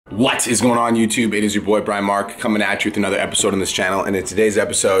What is going on, YouTube? It is your boy Brian Mark coming at you with another episode on this channel, and in today's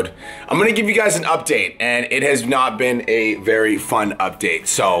episode I'm gonna give you guys an update, and it has not been a very fun update,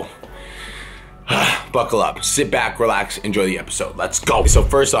 so buckle up, sit back, relax, enjoy the episode. Let's go. So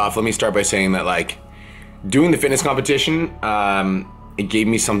first off, let me start by saying that, like, doing the fitness competition, it gave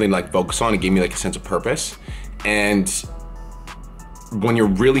me something to, like, focus on. It gave me, like, a sense of purpose. And when you're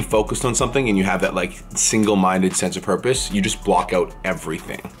really focused on something and you have that, like, single-minded sense of purpose, you just block out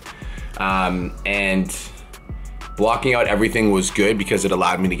everything. And blocking out everything was good because it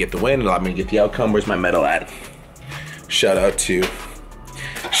allowed me to get the win. It allowed me to get the outcome. Where's my medal at? Shout out to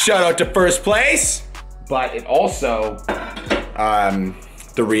first place. But it also,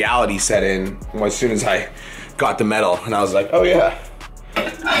 the reality set in as soon as I got the medal, and I was like, oh yeah,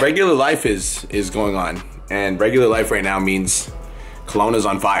 regular life is going on. And regular life right now means Kelowna's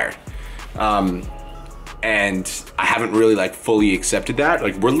on fire. And I haven't really, like, fully accepted that.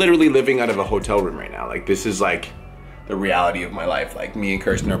 Like, we're literally living out of a hotel room right now. Like, this is, like, the reality of my life. Like, me and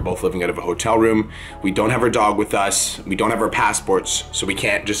Kirsten are both living out of a hotel room. We don't have our dog with us. We don't have our passports, so we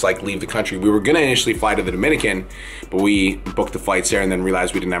can't just, like, leave the country. We were gonna initially fly to the Dominican, but we booked the flights there and then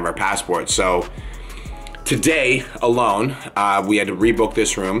realized we didn't have our passports. So today alone, we had to rebook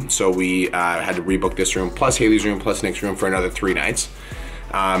this room. So we had to rebook this room, plus Haley's room, plus Nick's room for another 3 nights.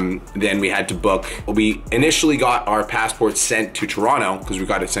 Then we had to book, we initially got our passports sent to Toronto because we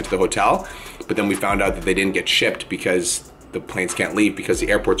got it sent to the hotel, but then we found out that they didn't get shipped because the planes can't leave because the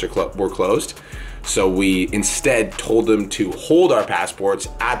airports were closed. So we instead told them to hold our passports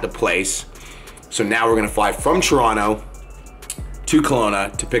at the place. So now we're gonna fly from Toronto to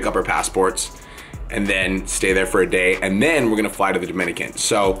Kelowna to pick up our passports and then stay there for a day, and then we're gonna fly to the Dominican.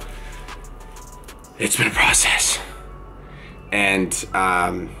 So it's been a process. And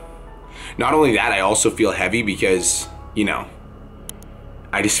not only that, I also feel heavy because, you know,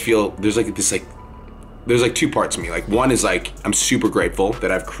 I just feel there's like this, like, there's like 2 parts of me. Like, one is, like, I'm super grateful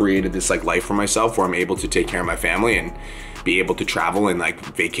that I've created this, like, life for myself where I'm able to take care of my family and be able to travel and, like,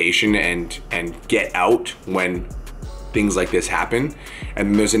 vacation and get out when things like this happen.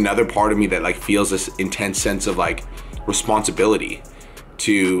 And then there's another part of me that, like, feels this intense sense of, like, responsibility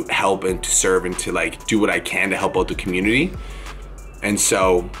to help and to serve and to, like, do what I can to help out the community. And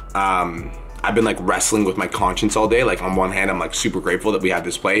so I've been, like, wrestling with my conscience all day. Like, on one hand, I'm, like, super grateful that we have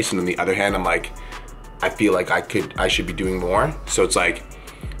this place, and on the other hand, I'm like, I feel like I should be doing more. So it's like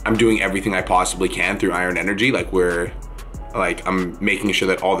I'm doing everything I possibly can through Iron Energy. Like, I'm making sure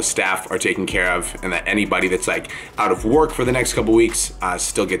that all the staff are taken care of, and that anybody that's, like, out of work for the next couple weeks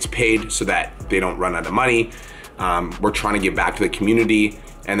still gets paid so that they don't run out of money. We're trying to give back to the community,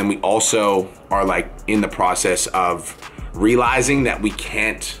 and then we also are, like, in the process of realizing that we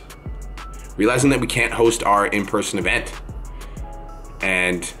can't host our in-person event.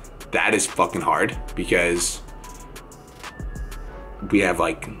 And that is fucking hard because we have,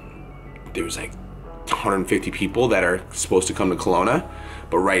 like, there's, like, 150 people that are supposed to come to Kelowna,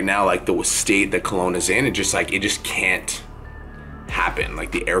 but right now, like, the state that Kelowna's in, it just can't happen.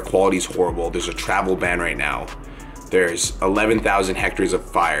 Like, the air quality is horrible. There's a travel ban right now. There's 11,000 hectares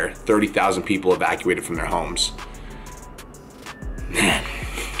of fire, 30,000 people evacuated from their homes. Man.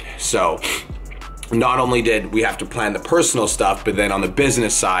 So not only did we have to plan the personal stuff, but then on the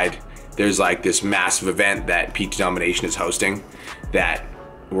business side, there's, like, this massive event that PT Domination is hosting that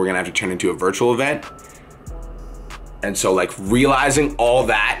we're gonna have to turn into a virtual event. And so, like, realizing all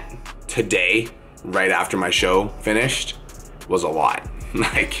that today, right after my show finished, was a lot.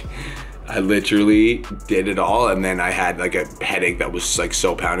 Like, I literally did it all, and then I had, like, a headache that was, like,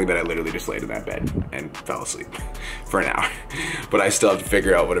 so pounding that I literally just laid in that bed and fell asleep for an hour. But I still have to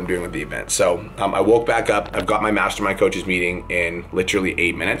figure out what I'm doing with the event. So I woke back up. I've got my mastermind coaches meeting in literally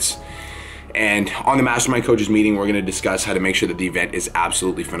 8 minutes. And on the mastermind coaches meeting, we're gonna discuss how to make sure that the event is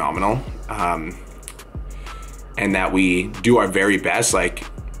absolutely phenomenal. And that we do our very best. Like,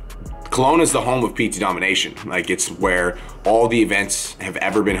 Kelowna is the home of PT Domination. Like, it's where all the events have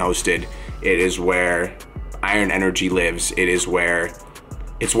ever been hosted. It is where Iron Energy lives. It's where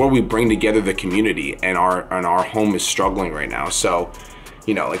we bring together the community, and our home is struggling right now. So,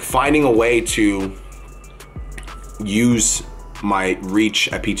 you know, like, finding a way to use my reach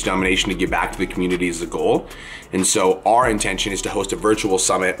at PT Domination to give back to the community is the goal. And so our intention is to host a virtual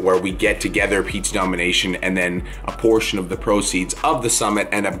summit where we get together PT Domination, and then a portion of the proceeds of the summit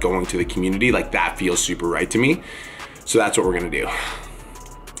end up going to the community. Like, that feels super right to me. So that's what we're gonna do.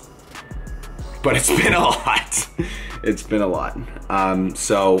 But it's been a lot. It's been a lot.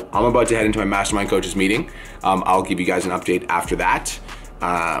 So I'm about to head into my mastermind coaches meeting. I'll give you guys an update after that.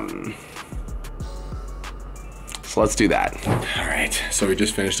 So let's do that. All right, so we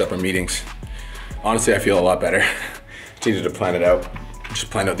just finished up our meetings. Honestly, I feel a lot better. Just needed to plan it out. Just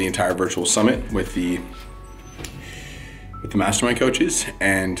planned out the entire virtual summit with the mastermind coaches.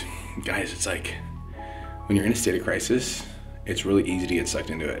 And guys, it's like, when you're in a state of crisis, it's really easy to get sucked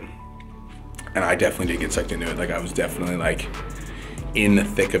into it. And I definitely did get sucked into it. Like, I was definitely like in the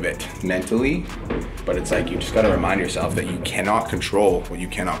thick of it mentally, but it's like, you just gotta remind yourself that you cannot control what you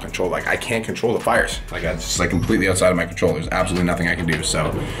cannot control. Like, I can't control the fires. Like, that's just like completely outside of my control. There's absolutely nothing I can do.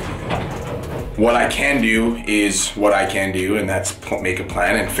 So what I can do is what I can do, and that's make a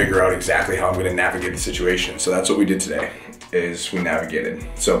plan and figure out exactly how I'm gonna navigate the situation. So that's what we did today, is we navigated.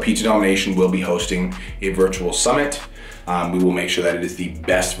 So Pizza Domination will be hosting a virtual summit. We will make sure that it is the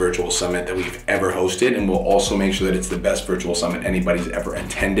best virtual summit that we've ever hosted, and we'll also make sure that it's the best virtual summit anybody's ever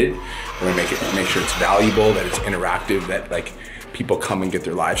attended. We're gonna make sure it's valuable, that it's interactive, that like people come and get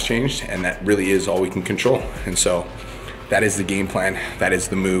their lives changed, and that really is all we can control. And so that is the game plan, that is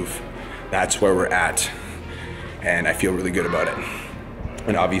the move, that's where we're at, and I feel really good about it.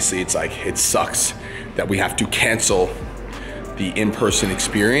 And obviously it's like, it sucks that we have to cancel the in-person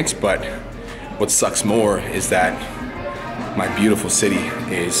experience, but what sucks more is that my beautiful city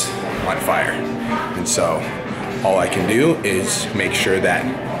is on fire. And so all I can do is make sure that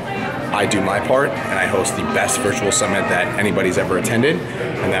I do my part and I host the best virtual summit that anybody's ever attended,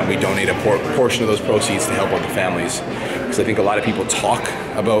 and that we donate a portion of those proceeds to help out the families. Because I think a lot of people talk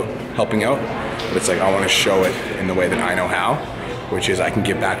about helping out, but it's like, I want to show it in the way that I know how, which is I can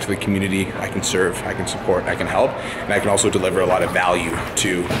give back to the community, I can serve, I can support, I can help, and I can also deliver a lot of value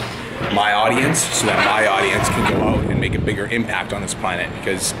to my audience, so that my audience can go out and make a bigger impact on this planet.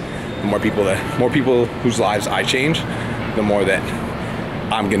 Because the more people whose lives I change, the more that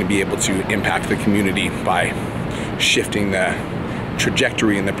I'm going to be able to impact the community by shifting the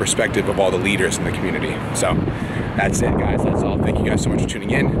trajectory and the perspective of all the leaders in the community. So that's it, guys. That's all. Thank you guys so much for tuning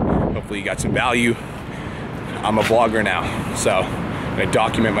in. Hopefully you got some value. I'm a vlogger now, so I'm going to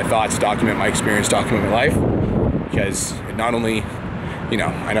document my thoughts, document my experience, document my life, because it not only, you know,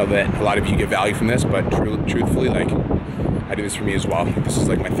 I know that a lot of you get value from this, but truthfully, like, I do this for me as well. This is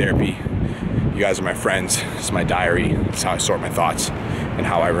like my therapy. You guys are my friends. It's my diary. It's how I sort my thoughts and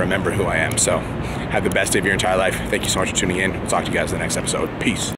how I remember who I am. So have the best day of your entire life. Thank you so much for tuning in. We'll talk to you guys in the next episode. Peace.